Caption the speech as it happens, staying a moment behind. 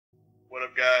What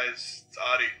up, guys? It's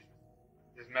Auddy.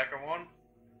 This is Mecha 1.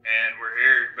 And we're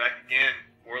here, back again,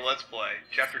 for Let's Play.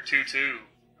 Chapter 2-2,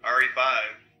 RE5.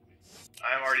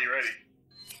 I am already ready.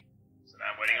 So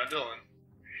now I'm waiting on Dylan.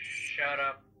 Shut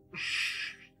up.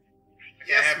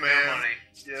 Yes, I have ma'am. no money.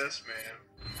 Yes, ma'am.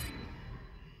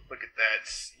 Look at that.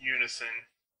 Unison.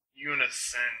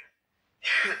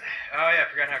 Oh yeah, I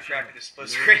forgot how crappy the split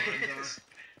screen is.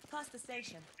 Past the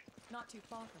station, not too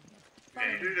far from here.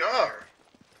 Hey, Follow me. dude, oh!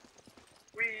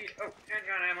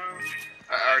 Handgun ammo.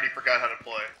 I already forgot how to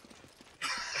play.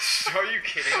 Are you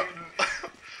kidding?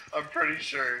 I'm pretty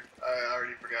sure I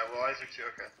already forgot. Well, eyes are too.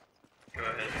 Okay. Go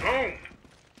ahead. Boom!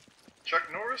 Chuck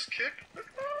Norris kick?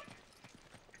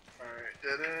 Alright,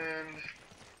 dead end.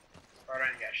 I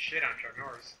don't got shit on Chuck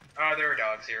Norris. Oh, there are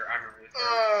dogs here. I remember this.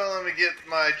 Oh, let me get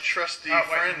my trusty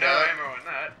friend no out. ammo in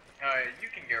that. You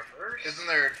can go first. Isn't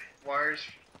there wires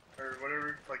or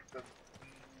whatever? Like the.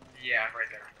 Yeah, right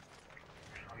there.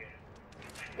 I'll get it.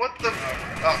 What the?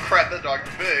 Oh crap! That dog's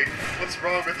big. What's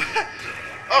wrong with that?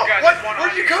 Oh, God, what? there's one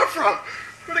Where'd you come from?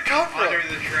 Where'd it come from? Under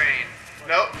the train.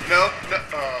 No.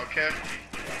 Oh, okay.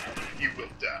 You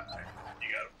will die.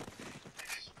 You got him.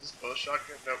 Is this bow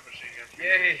shotgun? No, machine gun.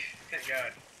 Yay! Thank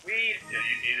God. Weed. Yeah,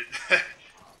 you needed that.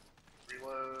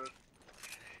 Reload.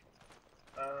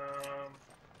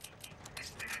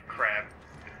 Crap.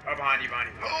 Oh, behind you.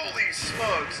 Holy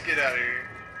smokes! Get out of here.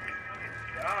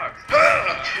 Dogs.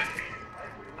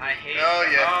 I hate. Oh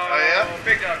yeah. Oh yeah.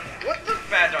 Big dog. What the?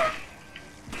 Bad dog.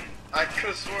 I could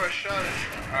have swore I shot it.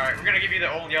 Alright, we're gonna give you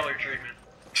the old yeller treatment.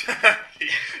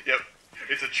 Yep,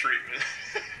 it's a treatment.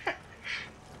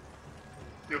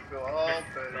 You'll feel all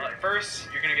better. First,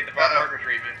 you're gonna get the Bob Barker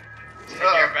treatment. Stick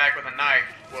your back with a knife.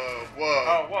 Whoa.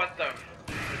 Oh, what the?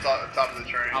 It's on the top of the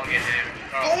train. I'll get him.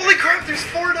 Oh, Holy crap, there's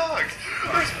 4 dogs!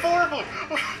 There's 4 of them!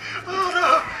 Oh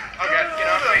no! Oh god, get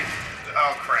off me!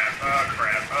 Oh crap, Oh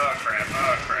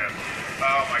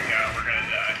my god, we're gonna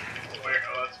die.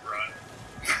 Let's run.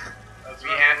 We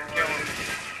have to kill him.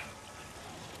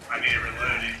 I need to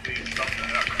reload. He needs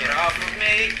something up. Get off of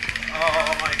me!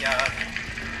 Oh my god.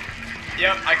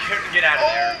 Yep, I couldn't get out of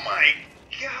there. Oh my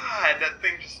god, that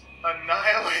thing just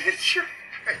annihilated your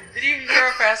face. Did you hear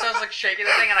how fast I was like shaking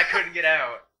the thing and I couldn't get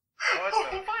out? What Oh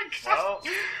the? my god! Well,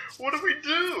 What do we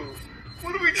do?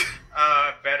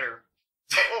 better.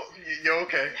 Oh, you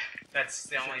okay? That's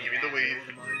the only. Give me the weed.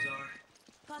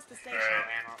 Past the station,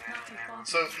 Alright. not too far from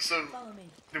So, here. Follow me.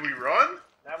 do we run?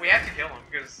 We have to kill him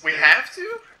because We have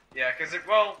to? Yeah, because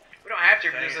well, we don't have to.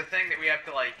 But Dang there's it. a thing that we have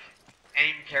to like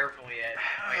aim carefully at.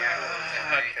 Like,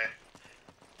 afterwards, Okay.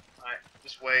 Alright.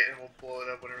 Just wait and we'll blow it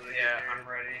up whenever they Yeah, get I'm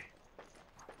ready. here.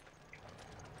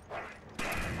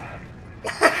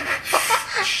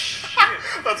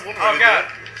 That's one way Oh to god.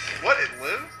 do it. What? It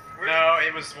lived? No,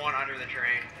 it was one under the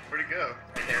train. Where'd it go?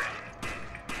 Right there.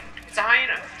 It's a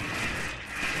hyena.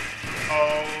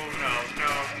 Oh no,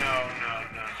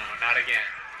 not again.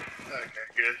 Okay,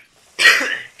 good.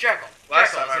 Jackal.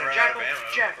 Last Jackal. time I Is it ran Jackal? out of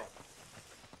ammo. Jackal.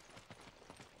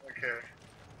 Okay.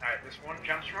 Alright, this one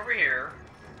jumps from over here.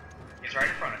 He's right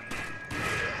in front of me.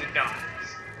 He's a dumbass.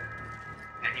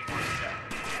 And he wants to die.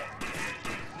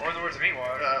 Or in the words of me,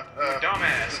 what? You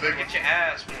dumbass. the big Get one. your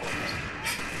ass whooped.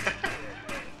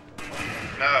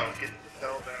 No, get the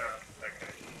hell down.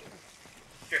 Okay.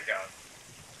 Good God.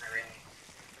 I really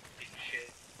piece of shit.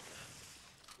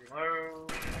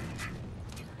 Reload.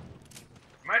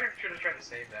 Might have should have tried to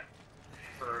save that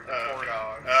for the 4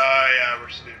 dogs. Yeah, we're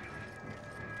stupid.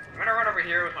 I'm gonna run over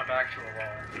here with my back to a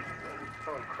wall.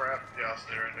 Oh crap. Yeah, I'll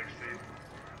stay right next to you.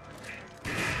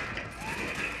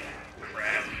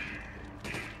 Crap.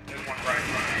 There's one right in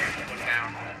front of me. Look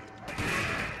down.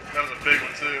 That was a big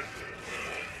one too.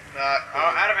 Not cool.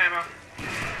 Oh, out of ammo.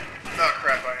 Oh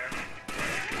crap, I am.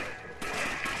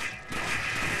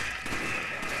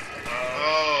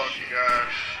 Oh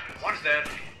gosh. One's dead.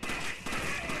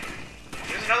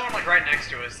 There's another one like right next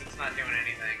to us that's not doing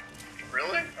anything.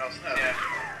 Really? Oh snap. Yeah.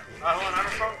 Hold on, I have a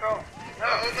phone call.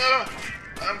 No.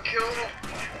 I'm killed.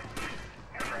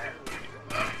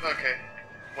 Okay.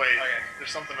 Wait. Okay.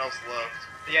 There's something else left.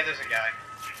 Yeah, there's a guy.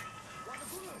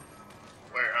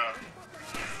 Where?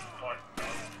 What?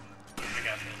 I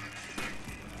got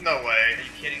this. No way. Are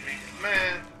you kidding me?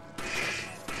 Man.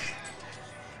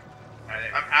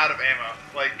 Alright, I'm out of ammo.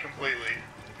 Like, completely.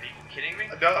 are you kidding me?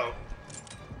 No.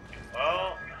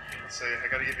 Well, Let's see. I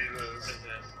gotta give you what this. is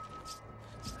this?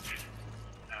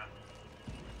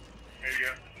 Here you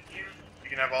go. You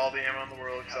can have all the ammo in the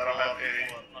world because I don't have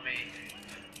any. Let me.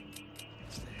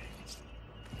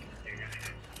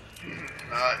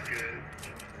 Not good.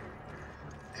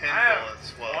 10 I have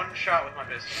bullets. Well, one shot with my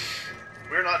pistol.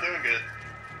 we're not doing good.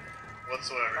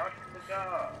 whatsoever. Talk to the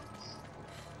dogs.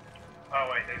 Oh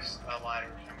wait, there's a ladder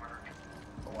somewhere.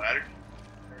 A ladder?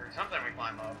 Or something we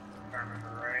climb up, if I remember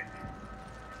right.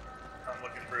 I'm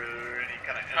looking for any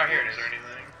kind of Oh, here it emblems is. or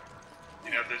anything.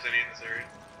 You know if there's any in this area?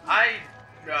 I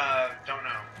don't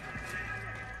know.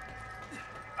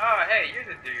 Oh hey, you're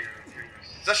the dude.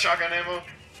 Is that shotgun ammo?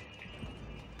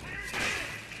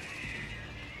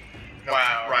 No,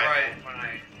 Wow, rifle. right when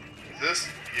I... Is this?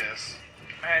 Yes.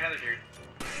 Hey, another dude.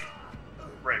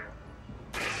 Rifle.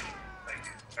 Thank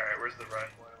you. Alright, where's the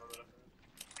rifle ammo that I found?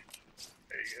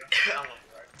 There you go. I love the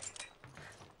rifle.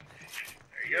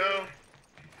 There you go.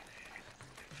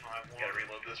 Gotta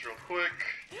reload this real quick.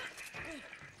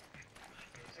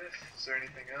 What's this? Is there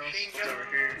anything else? Machine What's gun. over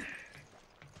here?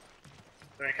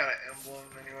 Is there any kind of emblem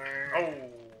anywhere? Oh,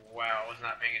 wow, I was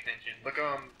not paying attention. Look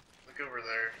over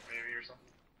there, maybe, or something.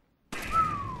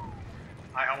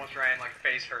 I almost ran like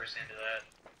face first into that.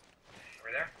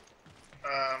 Over there?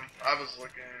 I was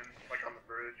looking, like, on the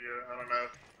bridge, yeah. I don't know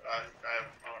if, I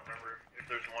don't remember if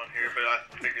there's one here, but I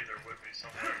figured there would be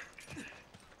somewhere.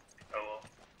 Oh well.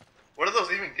 What do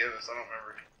those even give us? I don't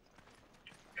remember.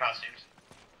 Costumes.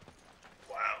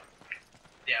 Wow.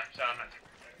 Yeah, so I'm not too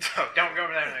Okay. Don't go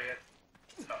over there yet.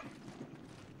 Oh.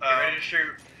 Get ready to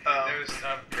shoot. There's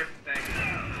a drift thing.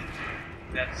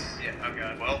 That's, yeah, oh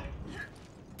god. Well,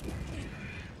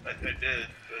 I did,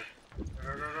 but...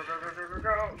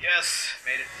 Go. Yes!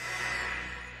 Made it.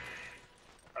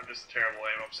 I'm just a terrible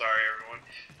aim, I'm sorry everyone.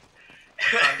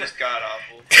 I'm just god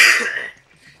awful.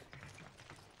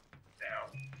 Down.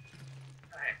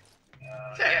 Alright.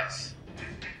 Yes!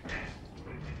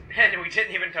 And we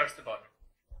didn't even touch the button.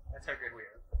 That's how good we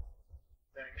are.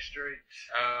 Dang straight.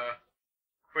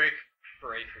 Quick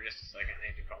break for just a second. I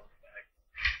need to call him back.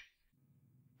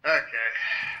 Okay,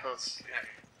 let's see.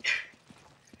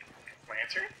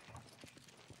 Lantern?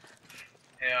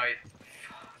 Yeah,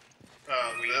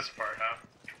 This part, huh?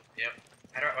 Yep.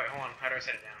 How do I, wait, hold on. How do I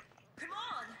set it down? Come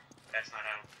on! That's not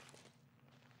how.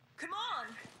 Come on!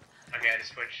 Okay, I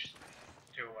just switched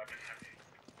to a weapon. Okay.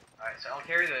 Alright, so I'll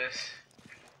carry this,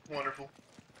 Wonderful.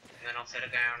 and then I'll set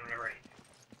it down whenever I need to.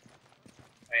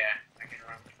 Oh yeah, I can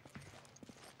run.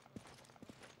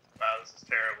 Wow, this is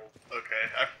terrible. Okay,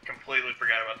 I completely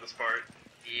forgot about this part.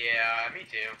 Yeah, me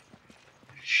too.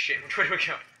 Shit, which way do we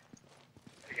go?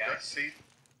 We got it. See?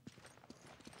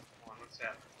 Hold on, what's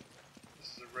that?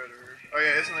 This is a red herb. Oh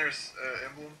yeah, isn't there an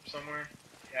emblem somewhere?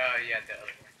 Yeah, the other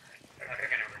way. I think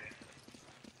I know where it is.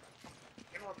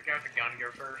 Can we let the guy with the gun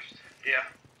go first? Yeah.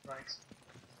 Thanks.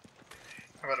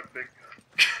 How about a big gun?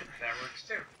 That works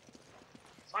too.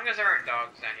 As long as there aren't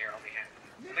dogs down here, I'll be happy.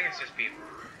 I think it's just people.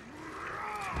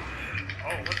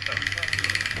 Oh, what the fuck?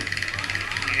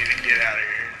 You need to get out of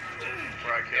here.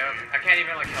 Where I kill you. I can't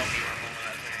even like help you rumble with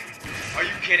that thing. Are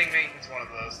you kidding me? It's one of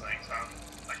those things, huh?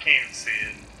 I can't even see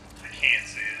it. I can't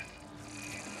see it.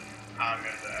 I'm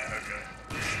gonna die. Okay.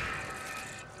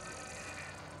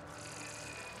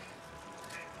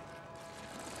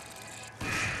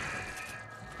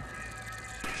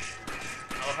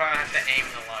 I love how I have to aim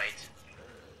the light.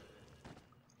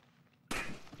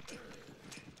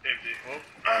 Empty. Well,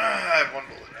 I have one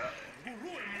bullet now. Are you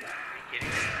kidding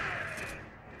me?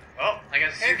 Well, I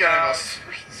guess it's your Handgun ammo. job.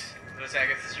 I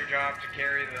guess it's your job to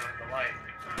carry the light.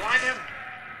 Blind him!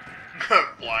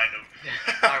 Blind him.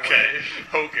 I Okay. wish.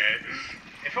 Okay.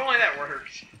 If only that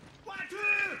worked.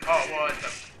 Oh, well, it's a...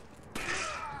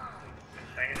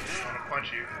 Dang it. I want to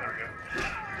punch you. There we go.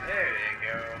 There you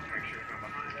go. Make sure it's not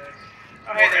behind us.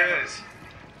 Oh, hey, there it is.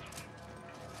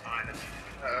 Behind us.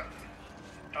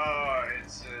 Oh,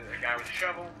 it's a guy with a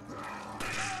shovel.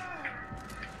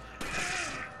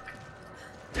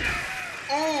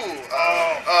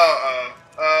 Ooh!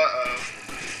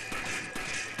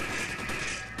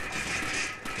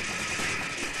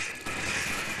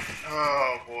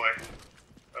 Oh boy.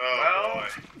 Oh boy.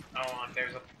 Hold on,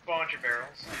 there's a bunch of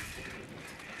barrels.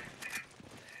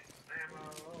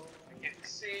 Ammo, I can't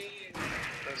see.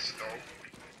 The skull.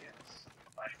 Yes.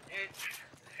 Flash grenade.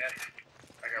 Got it.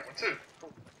 I got one too.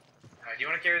 Cool. Do you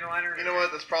want to carry the lantern? You know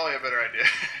what? That's probably a better idea.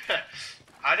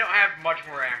 I don't have much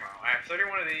more ammo. I have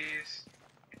 31 of these,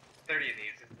 30 of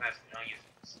these, and that's no use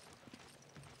of this.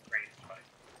 Range fight.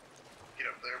 Get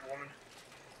up there, woman.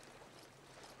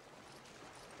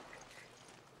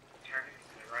 Turn it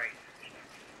to the right.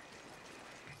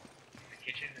 The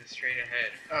kitchen is straight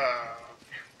ahead.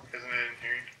 Isn't it in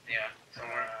here? Yeah.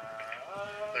 Somewhere.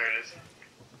 There it is.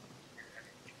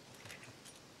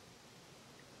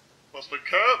 What's the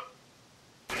cup?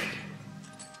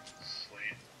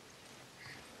 Sweet.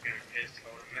 Get pissed.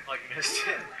 Like missed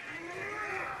it.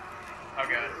 Oh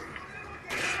god.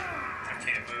 I'm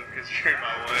can't move because you're in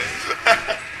my way.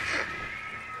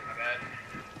 My bad.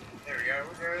 There we go,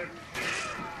 we're good.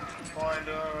 Find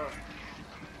up.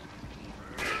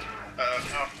 Oh,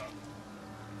 fuck.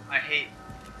 I hate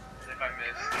if I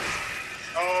miss.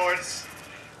 Oh, it's.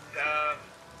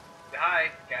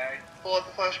 Hi, guy. Pull out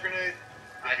the flash grenade.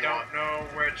 I don't know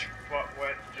what.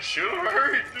 Just shoot him,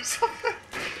 hurry, do something.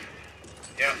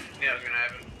 Yep, yeah, I was gonna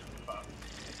have it. Fuck.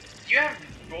 Do you have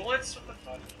bullets? What the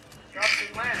fuck? Drop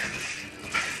the lantern.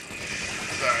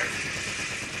 Sorry.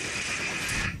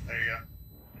 There you go.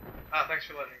 Oh, thanks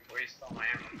for letting me waste all my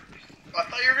ammo. I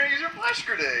thought you were gonna use your flash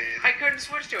grenade. I couldn't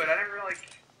switch to it. I never,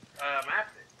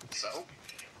 mapped it. So?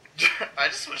 I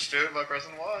just switched to it by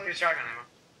pressing Y. Here's shotgun ammo.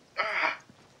 Ah.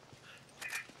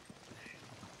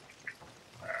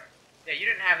 Yeah, you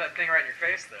didn't have that thing right in your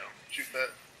face, though. Shoot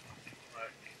that. What?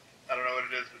 I don't know what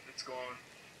it is, but it's glowing.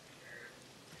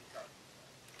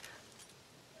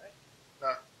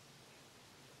 No.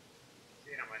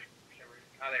 See how much.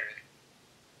 Oh, there it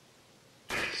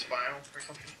is. Spinal or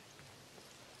something?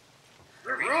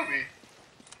 Ruby. Ruby!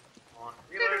 Hold on.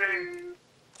 Reloading.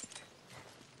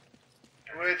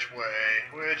 Which way?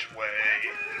 Which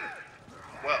way?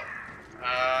 Well.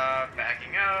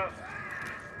 Backing up.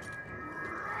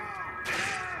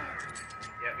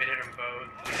 Yep, it hit them both.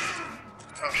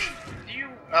 Oh shit. Do you...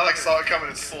 I saw it coming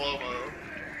in slow-mo. Ooh!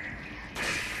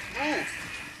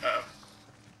 Uh-oh.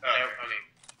 No, okay.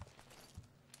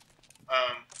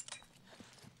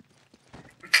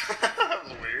 That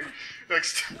was weird.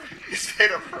 He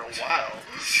stayed up for a while.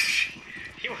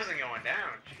 He wasn't going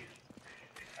down. Jeez.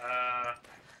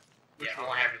 Which Yeah, all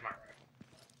one? I have is my rifle.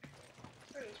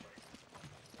 I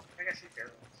think I see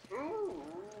barrels. Ooh!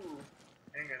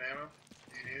 Handgun ammo.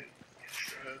 Do you need it?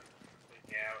 Sure.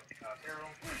 Yeah, barrel.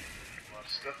 A lot of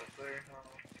stuff up there.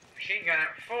 Machine gun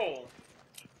at full.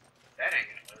 That ain't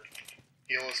gonna work.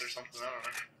 Heal us or something, I don't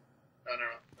know. Oh,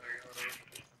 never mind. There you go.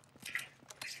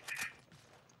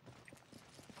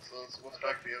 So what's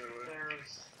back the other way?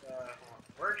 There's, hold on.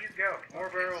 Where'd you go? More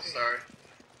barrels? Sorry.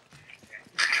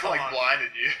 Okay. I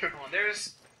blinded you. Hold on,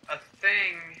 there's a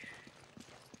thing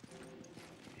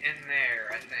in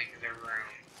there, I think, the room.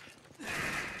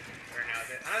 Or no,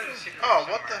 I know there's a secret room Oh,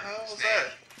 what the somewhere. hell was Snake.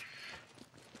 that?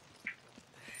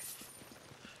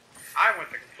 I went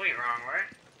the complete wrong way.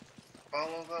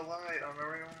 Follow the light. I don't know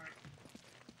where you are.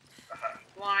 Aha.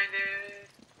 Blinded.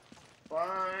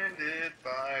 Blinded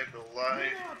by the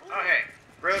light. Oh, hey.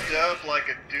 Revved up like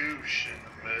a douche in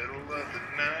the middle of the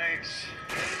night.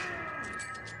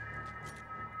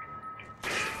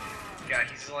 God,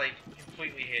 he's like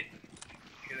completely hidden.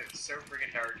 Because it's so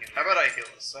freaking dark in How here. about I heal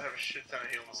us? I have a shit ton of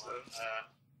healing stuff.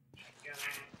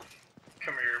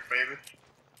 Come here, baby.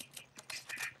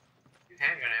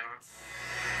 Handgun ammo.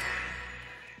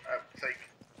 I will take.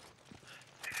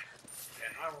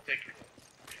 And I will take your.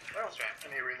 What else do I have? I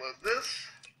need to reload this.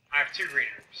 I have 2 green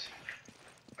herbs.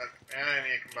 And I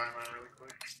need to combine mine really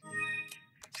quick.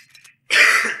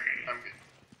 I'm good.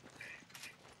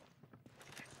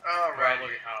 Alright.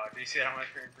 Look at, do you see that on my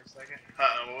screen for a second?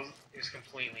 What was it? It was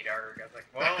completely dark. I was like,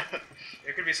 well,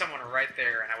 there could be someone right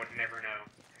there and I would never know.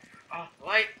 Oh,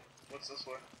 light! What's this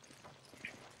way?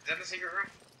 Is that the secret room?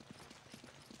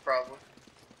 Probably.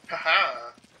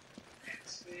 Haha! Can't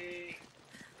see.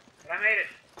 But I made it.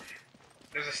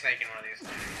 There's a snake in one of these.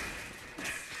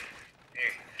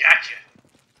 There, gotcha!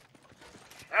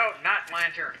 Oh, not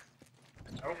lantern.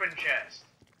 Open chest.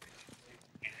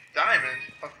 Diamond?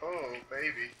 Oh,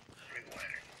 baby. Give me the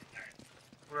lantern. Alright.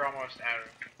 We're almost out of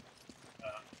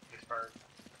this part.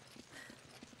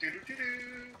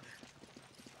 Doo-doo-doo-doo!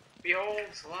 Behold,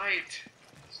 light!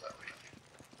 So,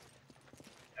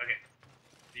 Okay.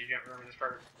 Do you remember this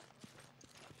part?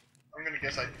 I'm gonna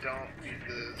guess I don't need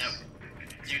this. Nope.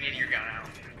 You need your gun out.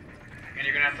 And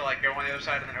you're gonna have to go on the other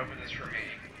side and then open this for me.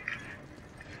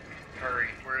 Hurry.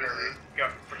 Where is hurry. it? Go.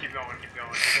 Keep going, keep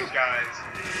going. Those guys.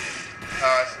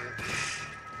 Oh, I see.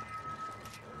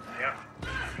 Yep.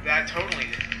 That totally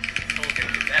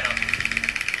did that up.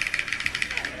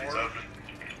 It's open.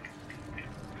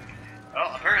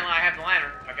 Well, apparently I have the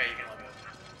lantern. Okay, you can let me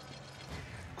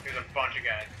open. There's a bunch of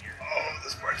guys in here. Oh,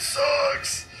 this part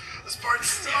sucks! This part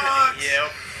sucks!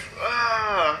 Yep.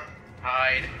 Ah!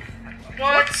 Hide.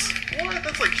 What? What?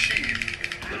 That's like cheap.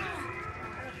 How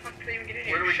the fuck did they even get in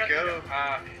here? Where do we Shut go? the-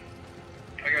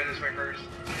 I go this way first.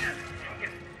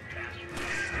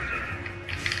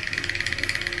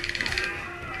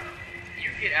 You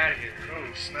get out of here.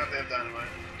 Oh, snap, they have dynamite.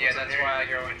 Yeah, What's in that's here? why I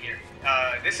go in here.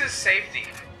 This is safety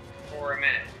for a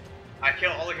minute. I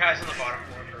kill all the guys on the bottom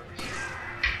floor first.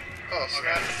 Oh,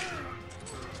 snap.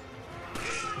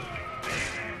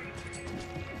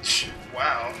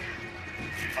 Wow.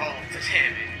 all of the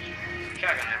damage.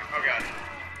 Shotgun ammo. Oh god.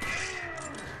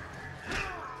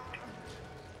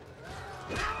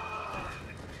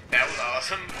 That was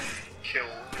awesome. Kill.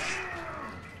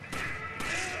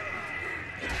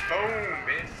 Boom,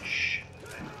 bitch.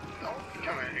 Oh,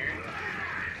 come in here.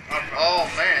 Oh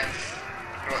man.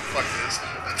 You know what? Fuck this.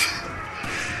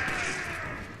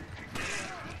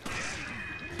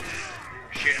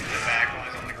 Shoot him in the back while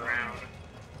he's on the ground.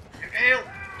 Impale!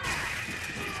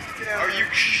 Are you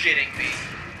shitting me?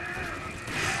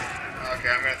 Okay,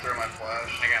 I'm gonna throw my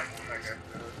flash. I got one. Okay.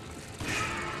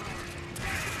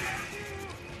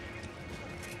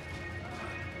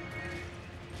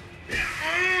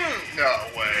 No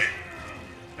way.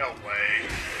 No way.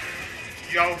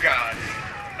 Yo, God.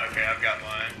 Okay, I've got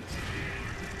mine.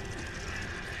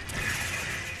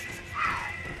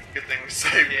 Good thing we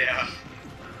saved it. Yeah.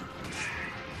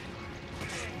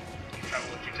 I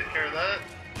will let you take care of that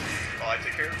while I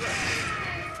take care of that.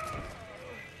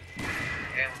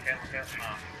 Okay.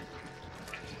 Oh.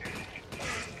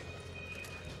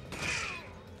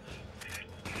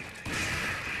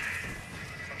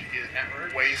 Don't you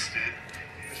get wasted?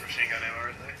 There's machine gun ammo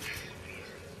right there.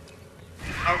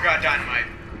 Oh god, dynamite.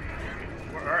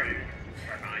 Where are you?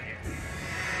 Right behind you.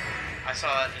 I saw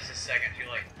that just a second too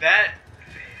late. That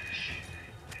bitch.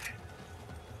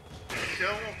 Kill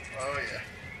him? Oh yeah.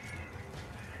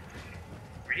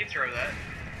 Where'd you throw that?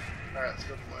 Alright, let's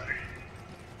go to the ladder.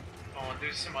 Oh,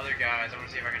 there's some other guys. I want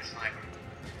to see if I can snipe them.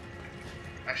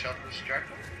 Actually, I'll distract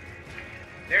them.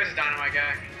 There's a dynamite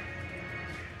guy.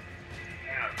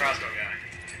 No, crossbow guy.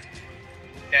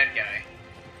 Dead guy.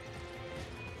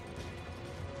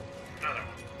 Another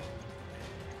one.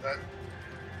 That.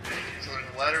 So there's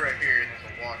a ladder right here, and there's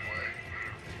a walkway.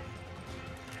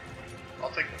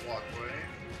 I'll take the walkway.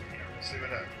 We'll see what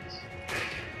happens.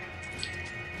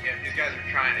 Yeah, these guys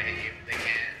are trying to hit you, but they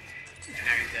can't. And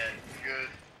now he's dead. Good.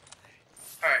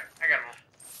 Alright, I got him all.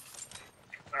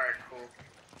 Alright, cool.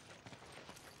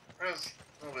 That was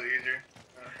a little bit easier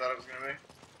than I thought it was gonna be.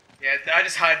 Yeah, I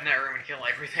just hide in that room and kill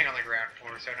everything on the ground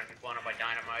floor so I don't get blown up by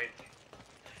dynamite.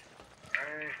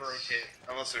 Alright. Pro tip.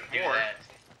 Unless there's Do more, that.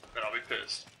 then I'll be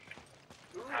pissed.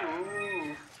 Ooh.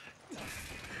 I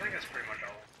think that's pretty much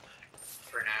all.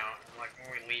 For now. Like,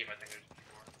 when we leave, I think there's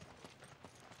more.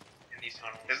 In these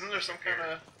tunnels. Isn't there some kind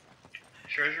of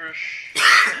treasure-ish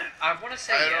I want to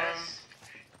say item? yes.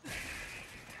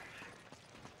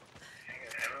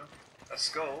 Ammo? A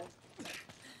skull?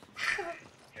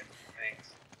 Okay, thanks.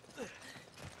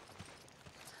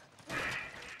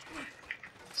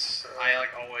 So, I like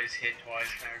always hit twice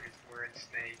now because we're in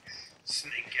snakes.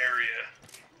 snake area.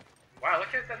 Wow,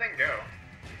 look at that thing go.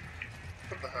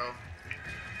 What the hell?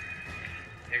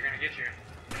 They're gonna get you.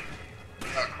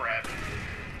 Oh crap.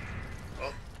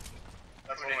 Well,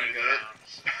 that's What one did way to he do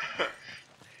go it.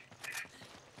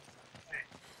 Hey,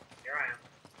 here I am.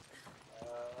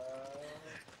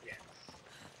 Yes.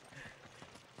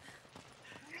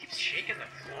 He keeps shaking the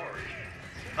floor.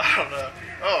 I don't know.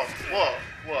 Oh, whoa,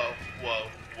 whoa, whoa,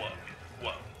 whoa,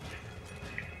 whoa.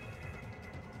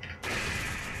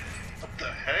 What the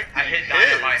heck? I hit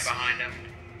dynamite behind him.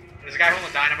 There's a guy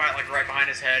holding dynamite like right behind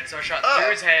his head, so I shot through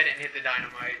his head and hit the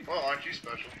dynamite. Well, aren't you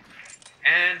special?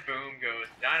 And boom goes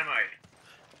the dynamite.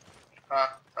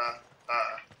 Ha, ha,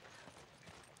 ha.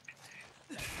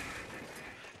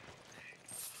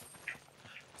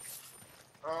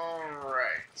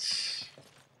 Alright.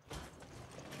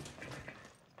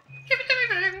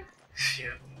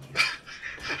 Shit.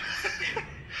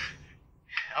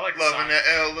 I like Loving the the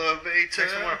elevator. Makes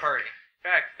me want to party. In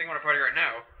fact, I think I want to party right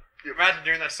now. Yep. Imagine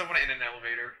doing that to someone in an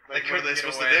elevator. Like, what are couldn't they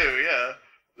get supposed away. to do? Yeah.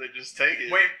 They just take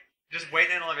it. Just wait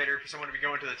in an elevator for someone to be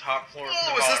going to the top floor. Oh,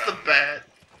 from the is this bottom. the bat?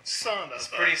 Son of It's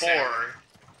a pretty soon. whore.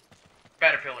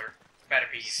 Batapillar.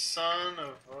 Batapiece. Son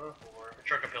of a whore.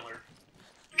 Truckapillar.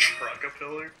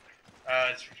 Truckapillar?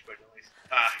 It's from Squidwillies.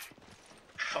 Ah.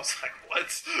 I was like, what?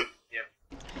 Yep.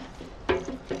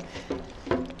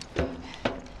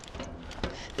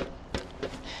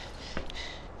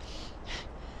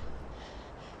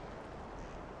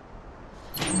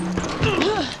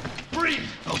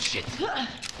 Oh shit.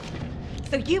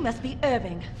 So you must be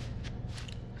Irving.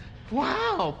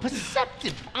 Wow,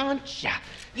 perceptive, aren't ya?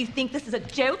 You think this is a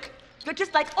joke? You're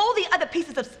just like all the other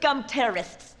pieces of scum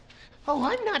terrorists. Oh,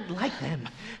 I'm not like them.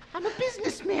 I'm a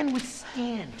businessman with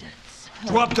standards.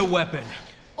 Drop the weapon.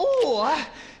 Or,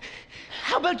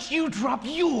 how about you drop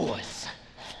yours?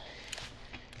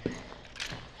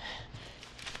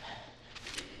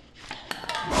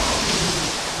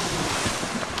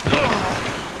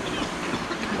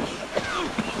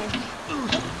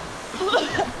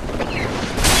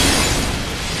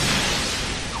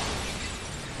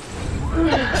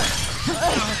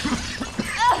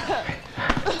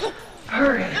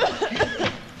 turret.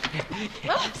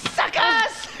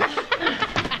 Suckers!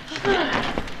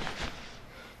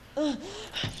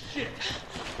 Shit.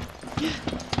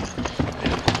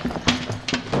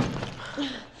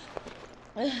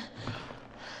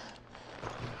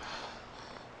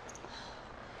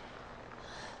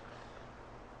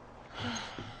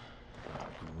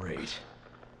 Great.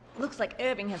 Looks like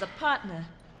Irving has a partner.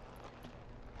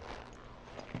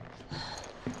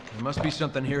 There must be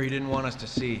something here he didn't want us to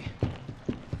see.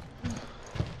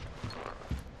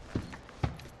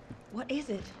 What is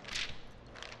it?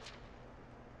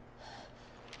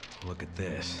 Look at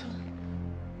this.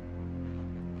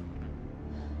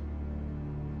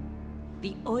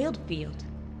 The oiled field.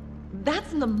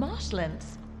 That's in the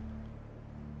marshlands.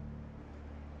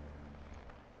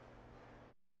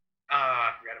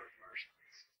 I forgot about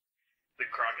marshlands. The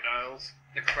crocodiles.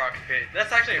 The croc pit.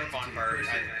 That's actually a fun part, I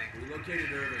think. We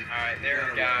located Irving. Alright, there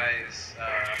are guys.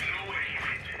 I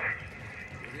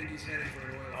think he's headed for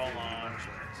an oil Hold field in on.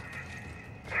 marshlands.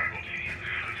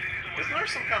 Isn't there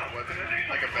some kind of weapon in it?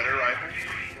 Like a better rifle?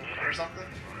 Or something?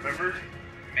 Remember?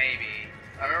 Maybe.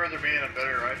 I remember there being a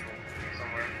better rifle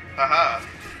somewhere. Haha!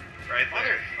 Right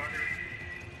there. Motherfucker.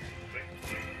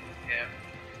 Yeah.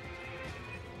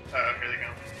 Oh, here they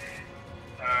come.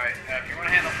 Alright, if you want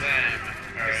to handle them,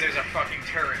 because Alright. there's a fucking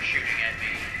turret shooting at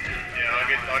me. Yeah,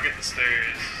 I'll get the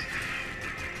stairs.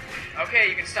 Okay,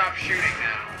 you can stop shooting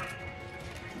now.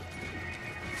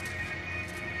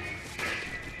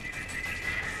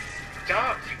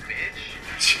 Stop, you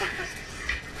bitch.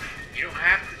 You don't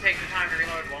have to take the time to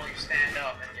reload while you stand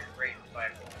up and get raped by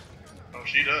a bullet. Oh,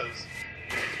 she does.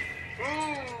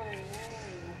 Ooh,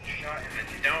 shot in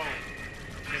the dome.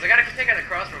 Because I gotta take out the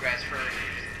crossbow guys first,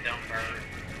 which is a dumb bird.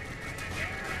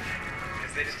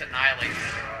 Because they just annihilate me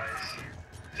otherwise.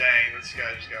 Dang, this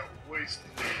guy just got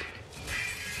wasted.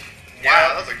 Yeah.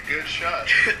 Wow, that was a good shot.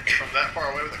 From that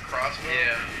far away with a crossbow?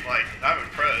 Yeah. Like, I'm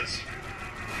impressed.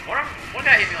 One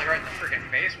guy hit me like right in the freaking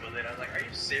face with it. I was like, are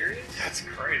you serious? That's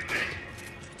crazy.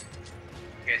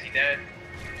 Okay, is he dead?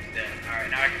 He's dead. Alright,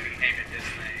 now I can be aimed at this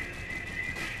thing.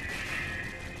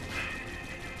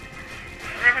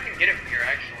 I wonder if I can get it from here,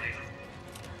 actually.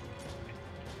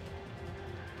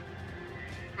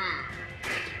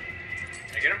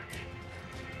 Can I get him?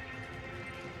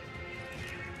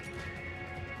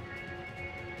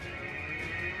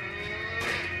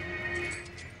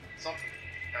 Something.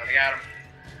 I got him.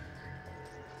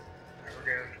 Alright, we're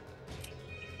good.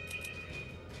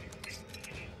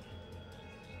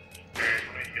 Alright,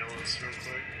 let me heal this real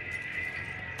quick.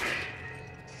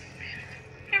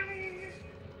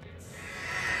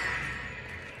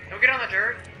 Don't get on the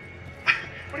dirt.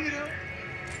 What are you doing?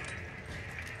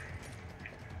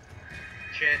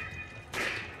 Shit.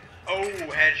 Oh,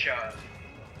 headshot.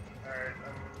 Alright,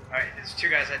 Alright, there's two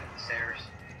guys heading the stairs.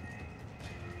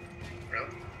 really?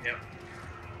 Yep.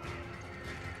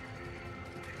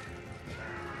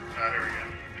 Ah, here we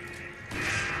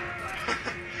go.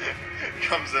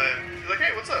 Comes in. He's like,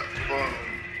 hey, what's up? Boom.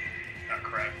 Oh,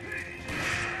 crap.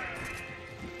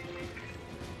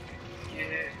 Get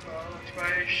fucked by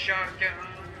a shotgun.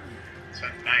 So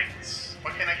nice.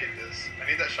 Why can't I get this? I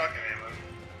need that shotgun ammo.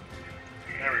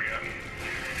 There we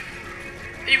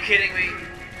go. Are you kidding me?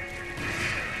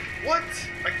 What?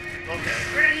 Like, okay.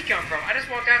 Where did he come from? I just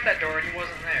walked out that door and he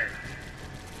wasn't there.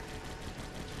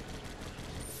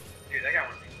 Dude, that guy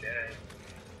must be dead.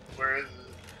 Where is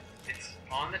it? It's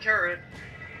on the turret.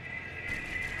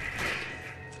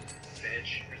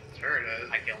 Bitch. Where's the turret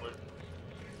at? I killed it.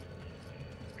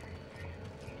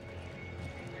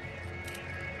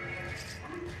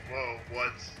 Whoa,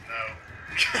 what?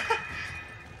 No.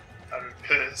 I've been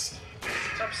pissed.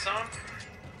 What's up, son?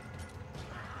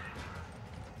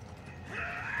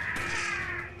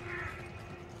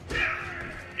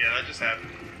 Yeah, that just happened.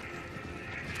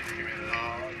 Give me the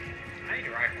dog. I need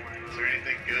a rifle ammo. Is there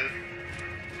anything good?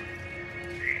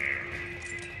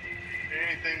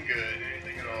 Anything good?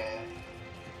 Anything at all?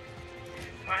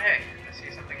 Oh, hey, I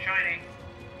see something shiny.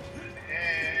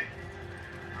 Hey,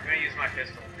 I'm gonna use my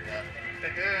pistol to do that.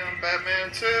 hey, I'm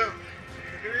Batman too.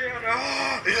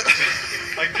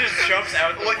 Like, just jumps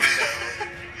out the What?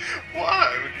 window.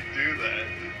 Why would you do that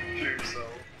to yourself?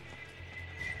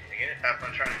 You get it? Half my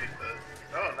trying to get the.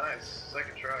 Oh, nice.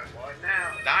 Second try. What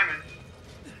now? Diamond.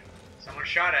 Someone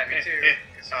shot at me too.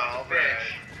 Oh, Bitch. right.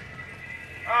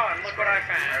 Oh, and look what I Alright,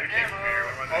 found. we can't compare.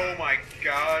 What am I doing? Oh my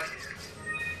god.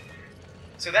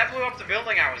 So that blew up the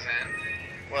building I was in,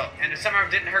 Well, and it somehow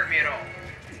didn't hurt me at all.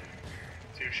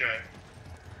 touche.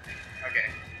 Okay.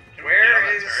 Can we Where get on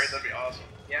that is- turret? That'd be awesome.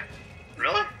 Yeah.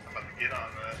 Really? I'm about to get on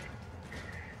that.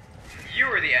 You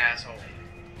were the asshole.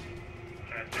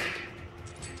 Okay.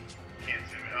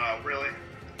 Oh, really?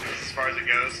 That's as far as it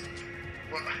goes?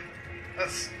 What?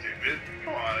 That's stupid.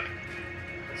 Come on.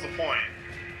 What's the point?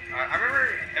 I remember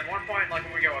at one point, like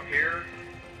when we go up here,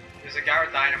 there's a guy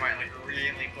with dynamite like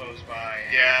really close by.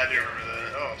 Yeah, I do remember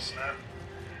that. Oh, snap.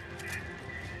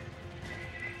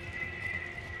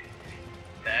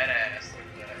 That ass.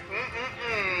 Look at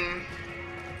that.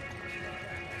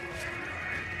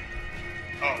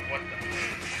 Oh, what the?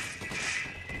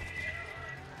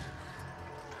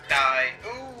 Die.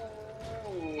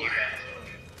 Ooh. You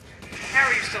bastard. How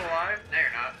are you still alive? No,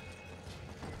 you're not.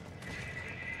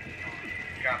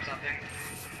 Drop something.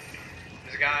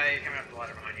 There's a guy coming up the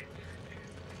ladder behind you.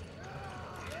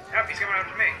 Oh, he's coming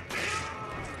after me.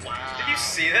 Wow. Did you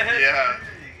see that? Yeah.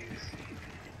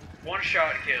 One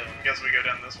shot kill. Guess we go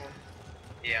down this one.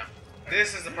 Yeah.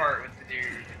 This is the part with the dude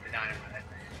with the dynamite.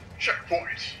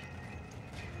 Checkpoint.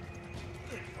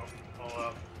 Pull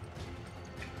up.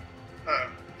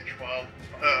 12.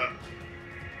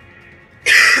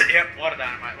 Yep, a lot of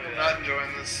dynamite. Look I'm at not that. enjoying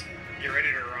this. Get ready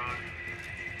to run.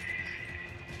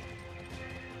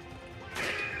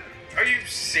 Are you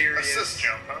serious? Assist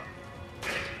jump, huh?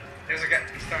 There's a guy.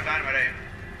 He's throwing dynamite at you.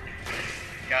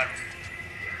 Got him.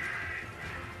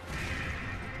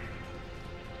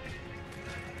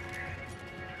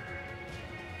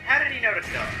 How did he know to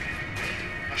duck?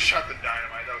 I shot the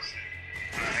dynamite. That was.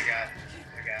 I got it.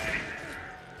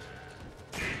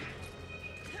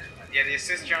 Yeah, the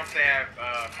assist jumps, they have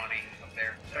money up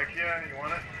there. Heck yeah, you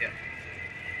want it? Yep.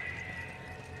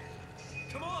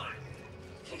 Come on!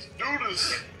 Let's do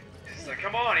this! It's like,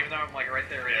 come on, even though I'm like right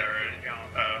there, ready Yeah, to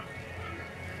jump. right.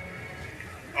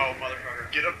 Oh,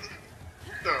 motherfucker. Get up.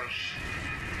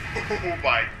 Oh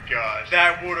my gosh.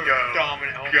 That would have Go.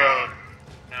 dominated. Oh, Go. God.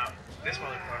 No, this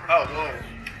motherfucker. Oh, whoa.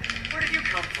 Where did you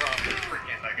come from?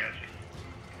 Freaking. I got you.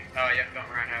 Oh, yep, don't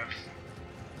roundhouse.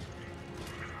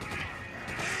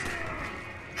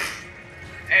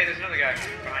 Hey, there's another guy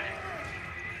behind you.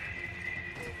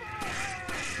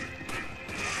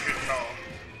 Good call.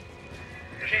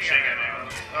 Machine Machine gun gun ammo.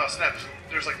 ammo. Oh, snap.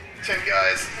 There's like 10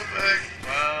 guys. What the heck?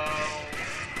 Well,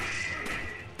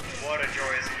 what a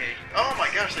joyous occasion. Oh my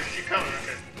gosh, they keep coming.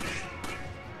 Okay.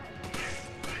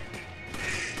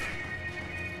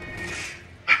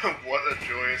 What a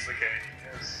joyous occasion.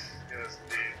 Yes, yes,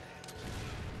 indeed.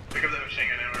 Pick up that machine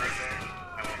gun ammo right there.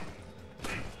 I won't.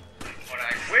 What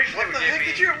I wish they What would the give heck me.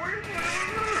 did you?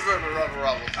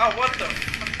 Oh, what the?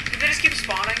 Did they just keep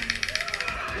spawning?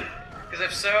 Because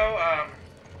if so,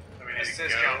 We need to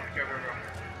assist go. jump. Go.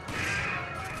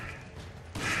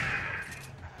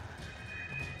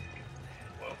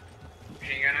 Whoa.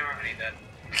 Machine gun ammo, I need that.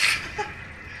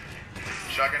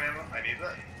 Shotgun ammo? I need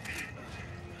that.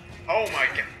 Oh my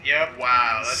god. Yep.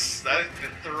 Wow, Split the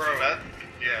throat.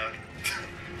 Yeah.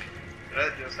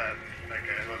 That just happened.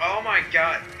 Okay. Oh my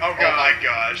god. Oh god. Oh my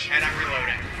gosh. And I'm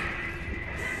reloading.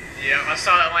 Yeah, I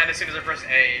saw that land as soon as I pressed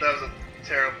A. That was a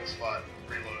terrible spot.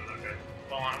 Reloaded, okay.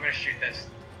 Hold on, I'm gonna shoot this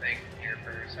thing here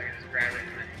first. I can just grab it and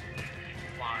then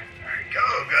fly. Alright, go!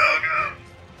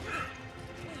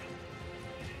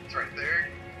 It's right there.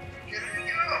 Get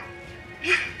it,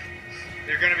 go!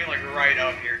 They're gonna be like right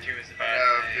up here too, is the bad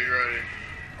Yeah, thing. be ready.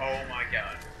 Oh my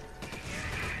god.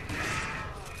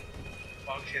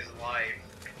 Fuck his life.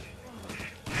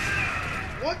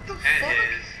 What the And fuck?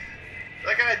 his.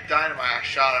 That guy had dynamite. I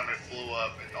shot him, it flew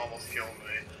up, it almost killed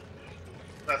me.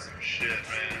 That's some shit,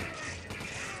 man.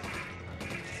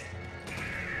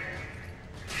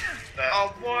 That,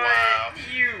 Oh what? Wow.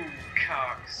 You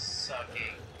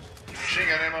cocksucking. Machine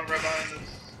gun ammo right behind us.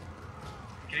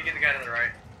 Can you get the guy to the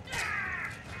right?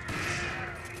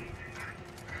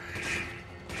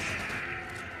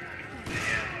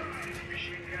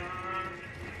 Machine gun.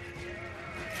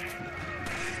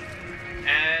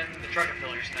 And the truck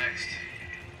pillar's next.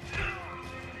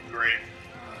 Great.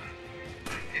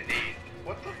 Indeed.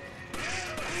 What the?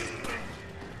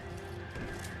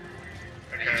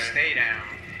 And you Okay. stay down.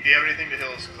 Do you have anything to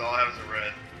heal us? Because all I have is a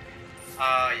red.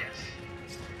 Yes.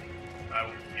 I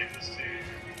will give this to you.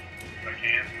 If I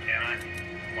can. Can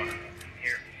I? Wonderful.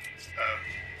 Here.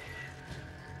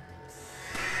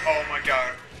 Oh my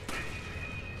god.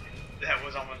 That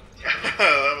was almost terrible.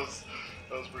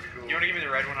 that was pretty cool. You want to give me the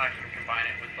red one? I can combine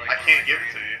it with like. I can't give it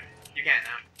to you. You can't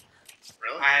now.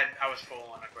 Really? I was full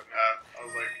on equipment. I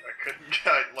was like, I couldn't.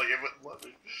 Like it wouldn't let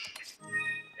me.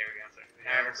 There we go.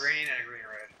 I have a green and a green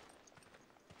red.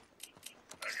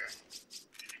 Okay.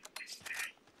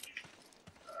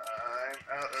 I'm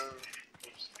out of.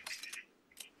 Oops.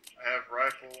 I have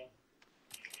rifle.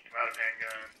 I'm out of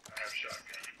handgun. I have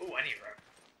shotgun. Ooh, I need a rifle.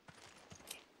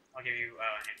 I'll give you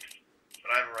handgun. But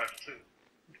I have a rifle too.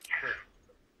 True.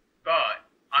 But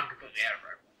I'm completely out of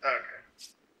rifle.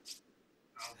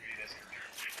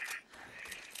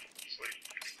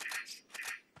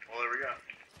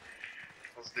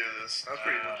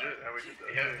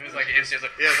 It was like instant.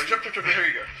 Like, yeah, like jump, here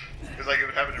you go. It's like it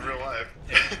would happen in real life.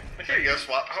 Like, here you go,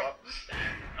 swap.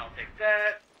 I'll take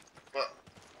that. Well,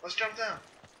 let's jump down.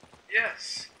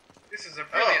 Yes. This is a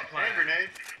brilliant plan. Hand grenade.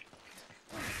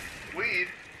 Weed.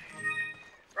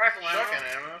 Rifle ammo. Shotgun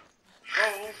ammo.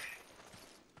 Gold.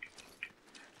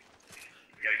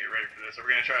 We gotta get ready for this. Are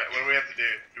we gonna try it? What do we have to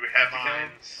do? Do we have to kill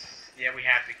him? Yeah, we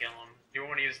have to kill him. Do we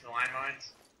want to use the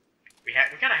landmines? We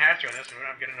kind of have to on this one. We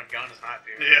don't have good enough guns not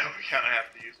to. Yeah, we kind of have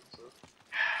to use them. So.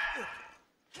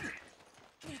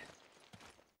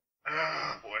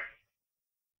 Oh boy.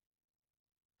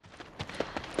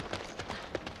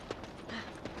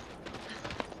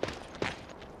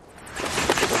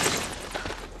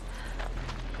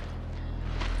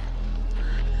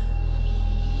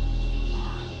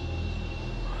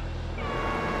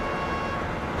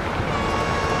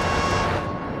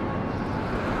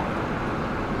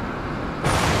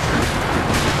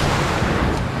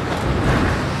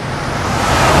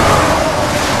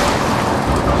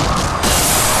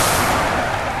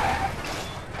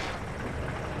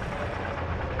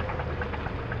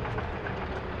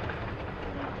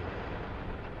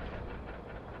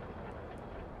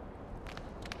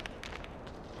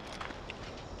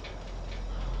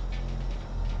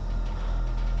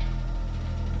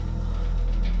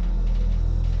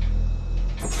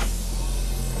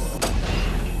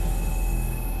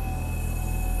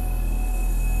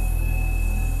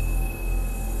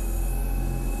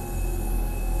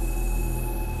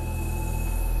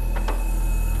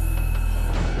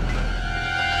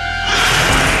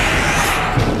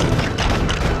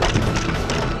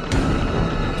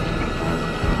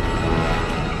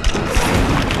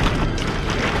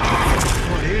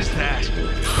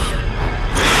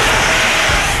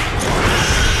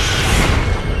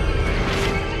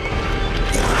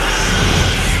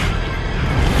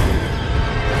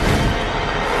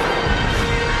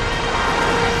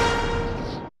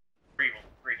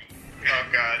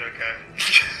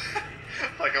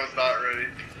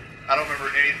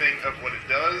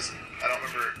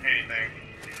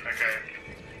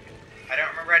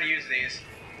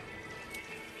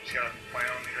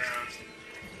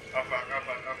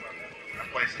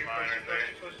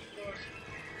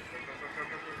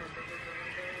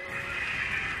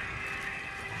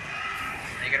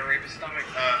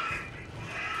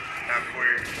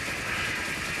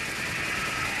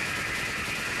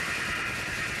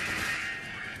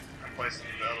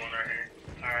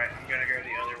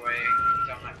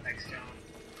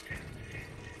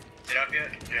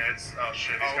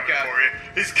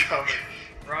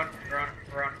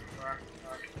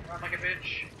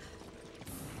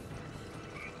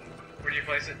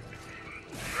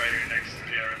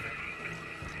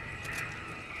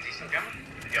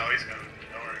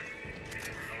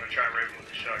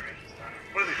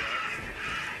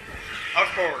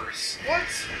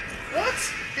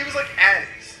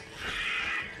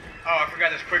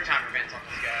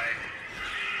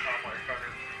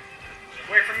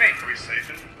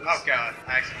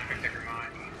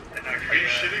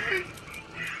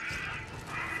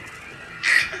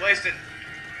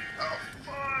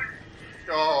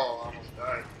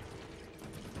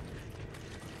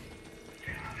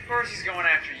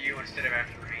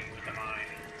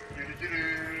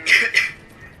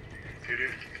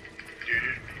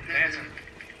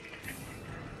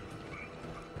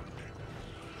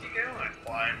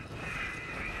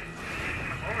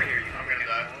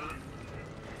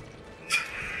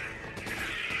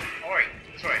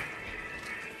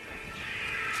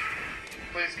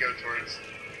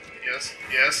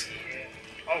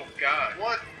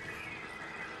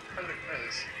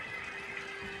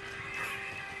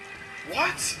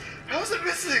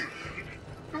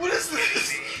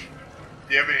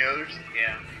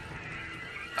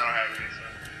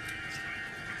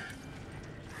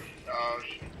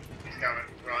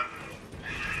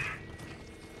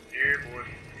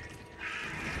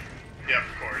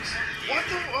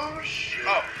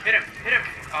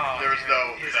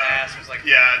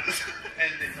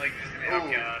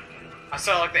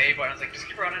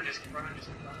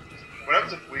 What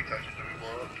happens if we touch it? Do we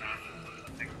blow up?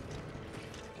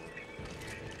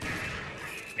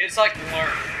 It's like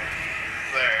learn.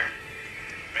 There.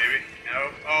 Maybe. No.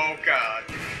 Oh god.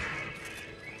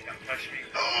 Don't touch me.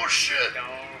 Oh shit! Don't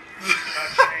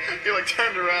touch me. He like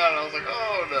turned around and I was like,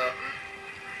 oh no.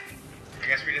 I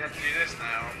guess we just have to do this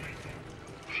now.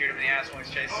 Shoot him in the ass while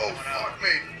he's chasing someone else. Oh fuck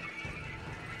me.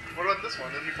 What about this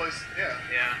one? Did he place? Yeah.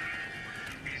 Yeah.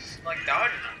 He's like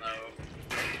dodging them though.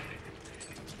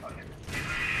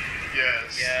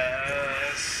 Yes.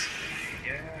 Yes.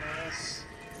 Yes.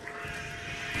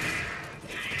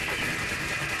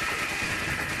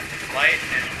 Light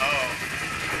and oh.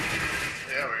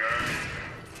 Yeah, we are.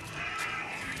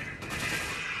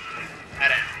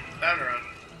 Down. Down to run.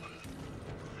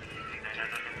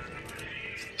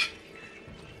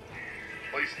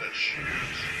 Place that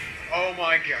shoots. Oh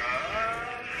my god.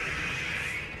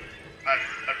 I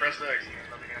pressed X and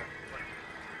nothing happened.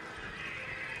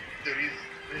 Dude,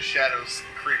 his shadows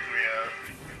creep me out.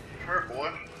 Come here, boy.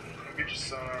 I'll get you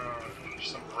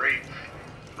some rape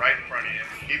right in front of you.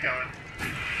 Keep going.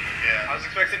 Yeah. I was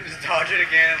expecting him to dodge it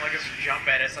again, like just jump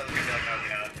at us. I was gonna be like, oh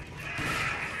god.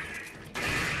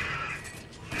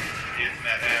 Getting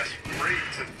that ass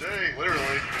raped today,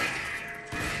 literally.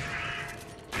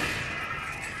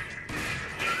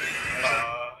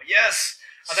 Yes!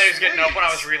 I thought he was getting up when I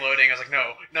was reloading. I was like,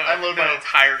 no. I loaded my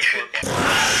entire clip.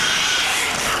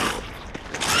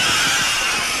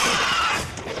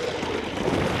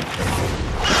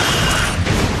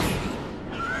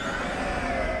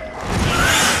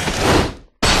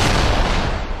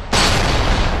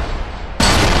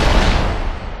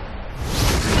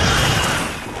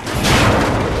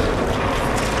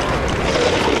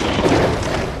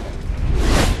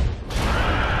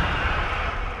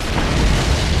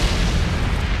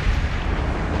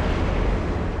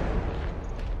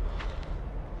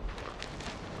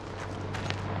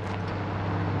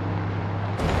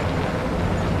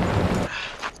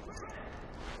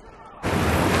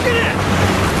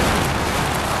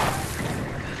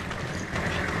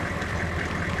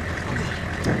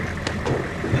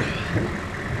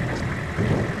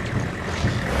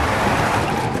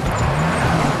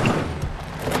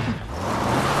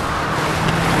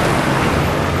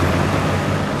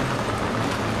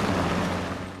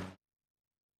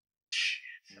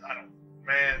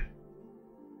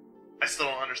 I still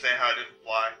don't understand how it didn't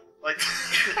fly. Like,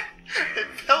 it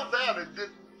fell down and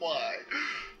didn't fly.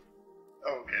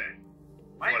 Okay.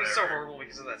 Mine is so horrible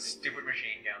because of that stupid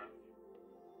machine gun.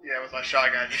 Yeah, with my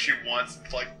shotgun, you shoot once,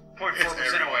 it's like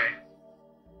 0.4% away.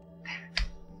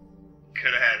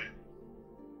 Could have had it.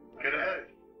 Could have had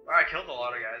it. Well, I killed a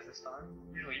lot of guys this time.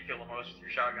 Usually you kill the most with your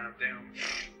shotgun of doom.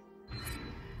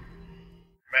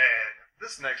 Man,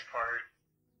 this next part.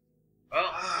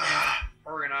 Well,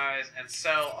 organize and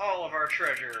sell all of our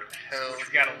treasure. Hell which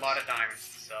we got a lot of diamonds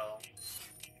to sell.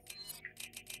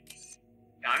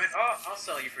 Diamond? Oh, I'll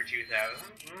sell you for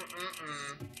 2,000.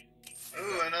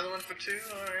 Ooh, another one for 2?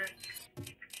 Alright.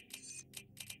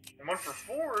 And one for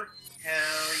 4?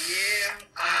 Hell yeah.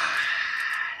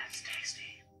 That's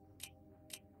tasty.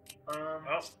 Oh,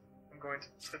 I'm going to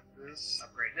put this.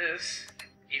 Upgrade this.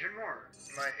 Even more.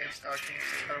 My how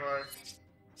do I...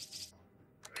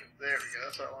 There we go,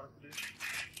 that's what I wanted to do.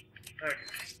 Okay,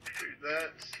 do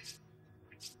that.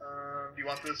 Do you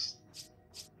want this?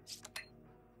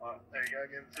 There you go,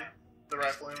 give it to you. The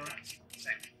rifle ammo.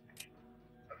 Thanks.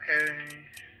 Okay.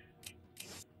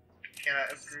 Can I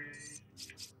upgrade?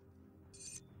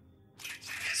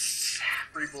 Yes!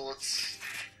 3 bullets.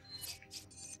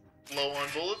 Low on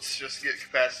bullets, just get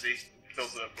capacity.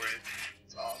 Fills it up for you.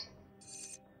 It's awesome.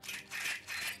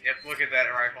 Yep, look at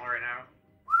that rifle right now.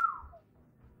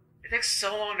 It takes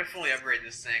so long to fully upgrade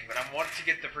this thing, but I'm wanting to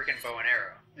get the freaking bow and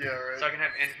arrow. Yeah, right. So I can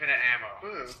have infinite ammo.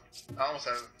 Ooh, I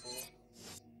almost have it full.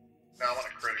 No, I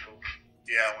want a critical.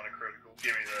 Yeah, I want a critical.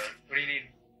 Give me that. What do you need?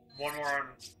 One more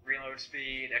on reload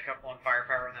speed, a couple on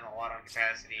firepower, and then a lot on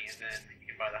capacity, and then you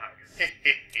can buy the Hydra.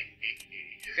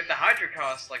 If the Hydra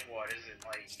costs, like, what is it?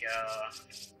 Like,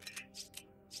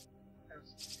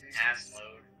 ass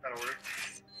load. That'll work.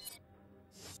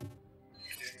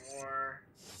 Can't do any more.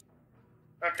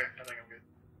 Okay, I think I'm good.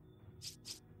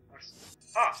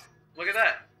 Oh, look at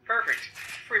that. Perfect.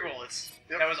 Free bullets.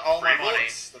 Yep. That was all my money.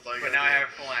 That's all you But gotta now I do. have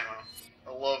full ammo. I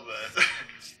love that.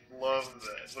 Love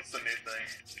that. What's the new thing?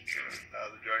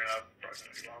 The Juggernaut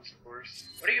proximity bombs, of course.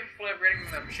 What are you fully upgrading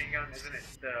with that machine gun? Isn't it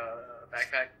the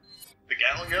backpack? The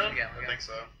Gatling gun? The Gatling I gun. think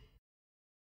so.